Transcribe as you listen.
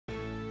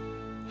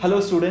Hello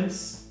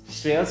students,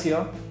 Shreyas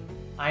here.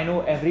 I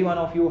know every one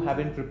of you have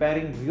been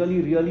preparing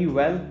really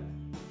well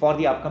for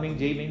the upcoming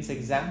JEE Mains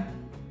exam,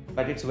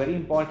 but it's very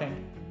important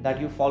that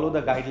you follow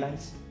the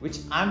guidelines which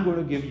I'm going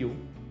to give you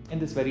in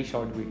this very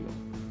short video.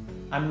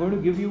 I'm going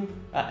to give you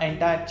an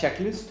entire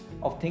checklist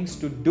of things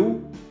to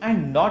do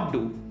and not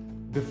do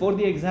before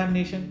the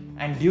examination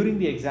and during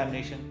the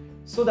examination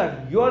so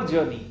that your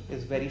journey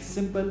is very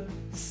simple,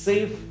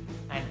 safe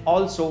and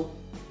also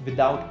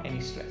without any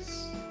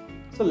stress.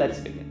 So let's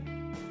begin.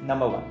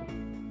 Number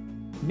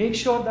 1. Make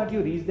sure that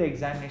you reach the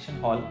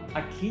examination hall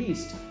at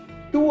least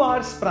 2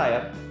 hours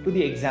prior to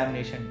the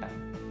examination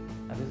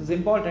time. Now this is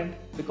important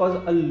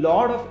because a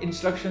lot of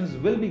instructions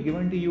will be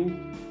given to you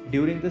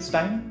during this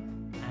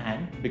time,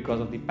 and because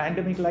of the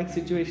pandemic-like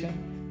situation,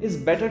 it's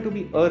better to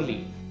be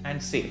early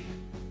and safe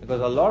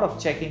because a lot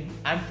of checking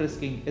and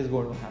frisking is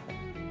going to happen.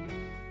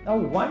 Now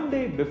one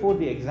day before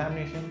the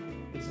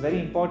examination, it's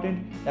very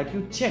important that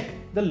you check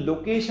the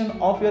location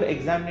of your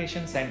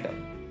examination center,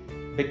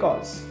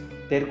 because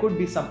there could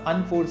be some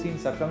unforeseen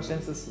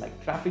circumstances like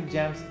traffic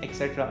jams,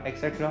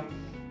 etc.,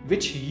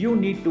 which you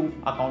need to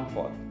account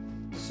for.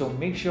 So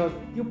make sure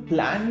you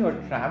plan your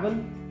travel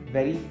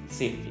very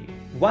safely.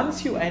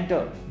 Once you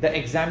enter the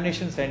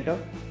examination center,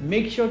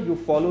 make sure you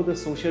follow the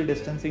social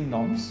distancing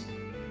norms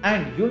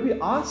and you'll be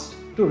asked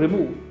to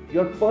remove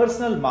your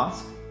personal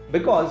mask,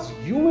 because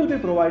you will be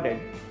provided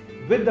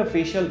with the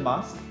facial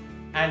mask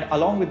and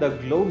along with the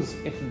gloves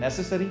if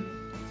necessary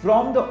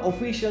from the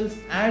officials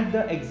at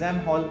the exam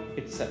hall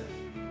itself.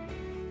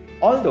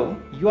 Although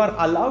you are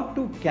allowed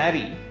to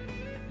carry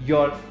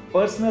your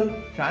personal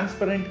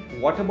transparent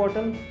water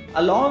bottle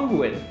along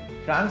with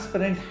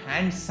transparent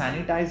hand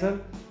sanitizer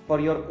for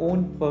your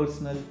own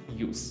personal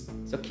use.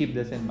 So keep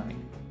this in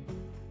mind.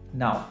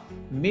 Now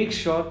make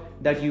sure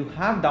that you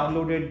have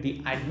downloaded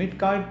the admit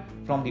card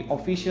from the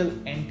official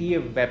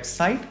NTA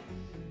website.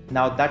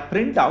 Now that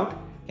printout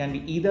can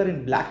be either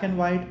in black and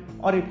white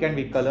or it can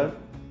be colored.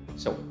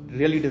 So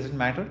really doesn't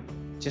matter.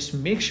 Just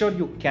make sure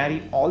you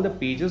carry all the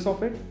pages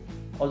of it.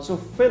 Also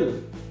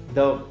fill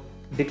the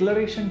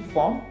declaration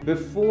form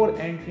before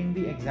entering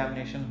the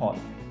examination hall.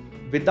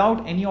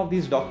 Without any of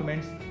these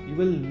documents, you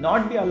will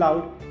not be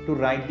allowed to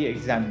write the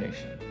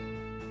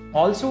examination.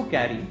 Also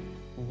carry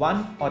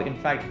one or in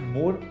fact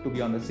more, to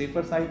be on the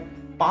safer side,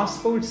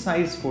 passport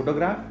size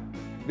photograph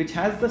which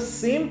has the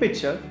same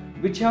picture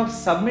which you have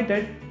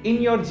submitted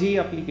in your JEE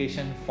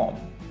application form.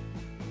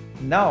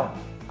 Now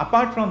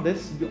apart from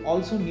this, you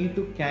also need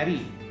to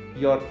carry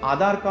your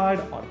Aadhaar card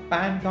or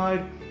PAN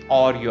card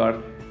or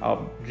your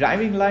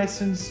driving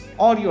license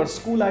or your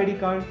school ID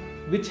card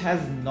which has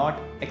not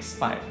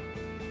expired.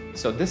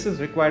 So this is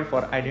required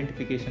for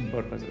identification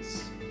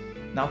purposes.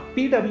 Now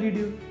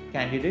PWD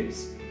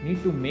candidates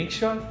need to make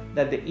sure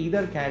that they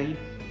either carry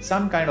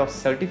some kind of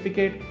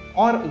certificate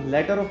or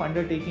letter of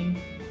undertaking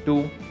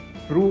to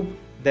prove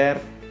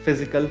their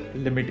physical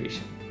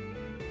limitation.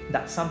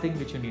 That's something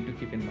which you need to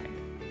keep in mind.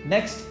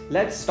 Next,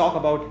 let's talk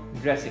about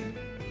dressing.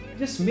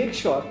 Just make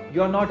sure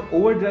you're not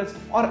overdressed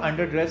or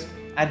underdressed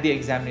at the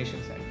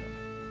examination center.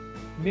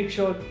 Make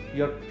sure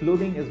your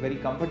clothing is very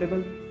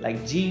comfortable,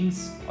 like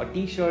jeans or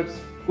t-shirts,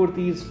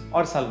 kurtis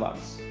or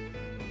salwars.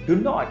 Do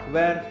not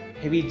wear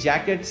heavy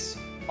jackets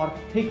or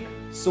thick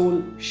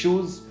sole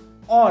shoes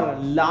or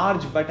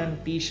large button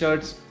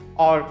t-shirts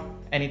or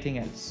anything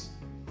else.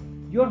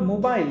 Your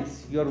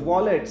mobiles, your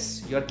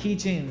wallets, your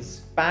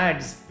keychains,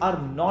 pads are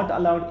not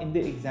allowed in the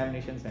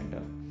examination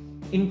center.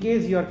 In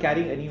case you are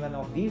carrying any one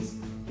of these,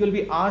 you will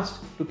be asked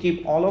to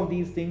keep all of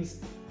these things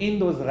in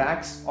those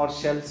racks or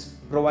shelves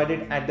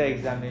provided at the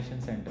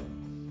examination center.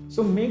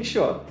 So make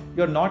sure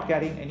you're not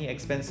carrying any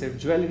expensive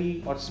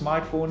jewelry or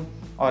smartphone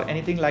or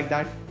anything like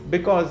that,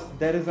 because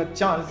there is a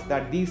chance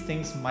that these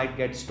things might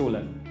get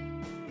stolen.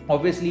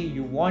 Obviously,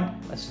 you want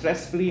a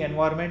stress-free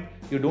environment.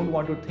 You don't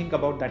want to think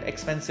about that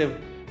expensive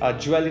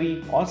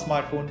jewelry or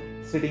smartphone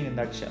sitting in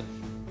that shelf.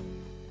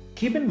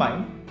 Keep in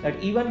mind that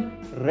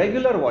even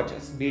regular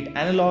watches, be it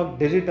analog,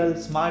 digital,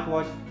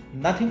 smartwatch,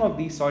 nothing of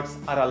these sorts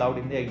are allowed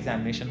in the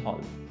examination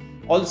hall.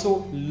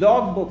 Also,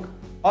 logbook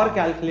or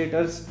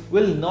calculators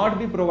will not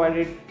be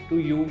provided to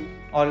you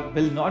or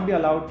will not be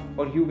allowed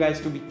for you guys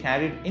to be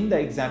carried in the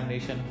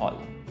examination hall.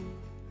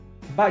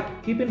 But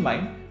keep in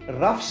mind,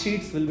 rough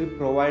sheets will be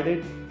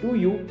provided to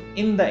you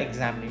in the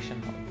examination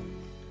hall.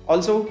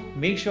 Also,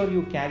 make sure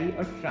you carry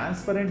a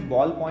transparent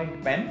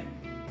ballpoint pen.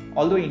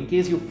 Although in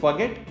case you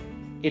forget,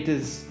 it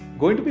is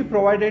going to be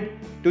provided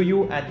to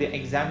you at the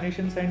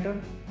examination center,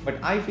 but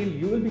I feel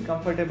you will be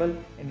comfortable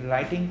in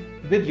writing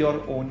with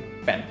your own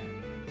pen.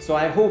 So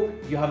I hope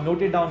you have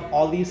noted down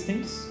all these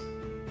things,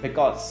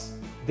 because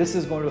this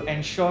is going to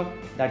ensure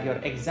that your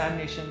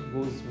examination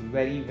goes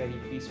very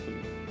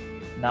peacefully.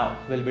 Now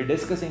we'll be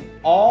discussing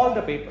all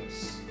the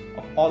papers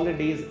of all the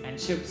days and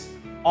shifts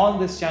on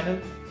this channel.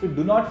 So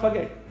do not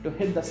forget to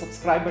hit the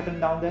subscribe button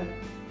down there.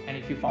 And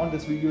if you found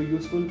this video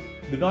useful,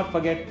 do not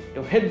forget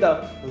to hit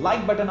the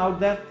like button out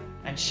there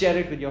and share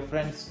it with your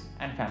friends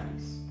and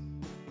families.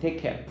 Take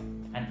care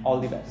and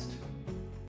all the best.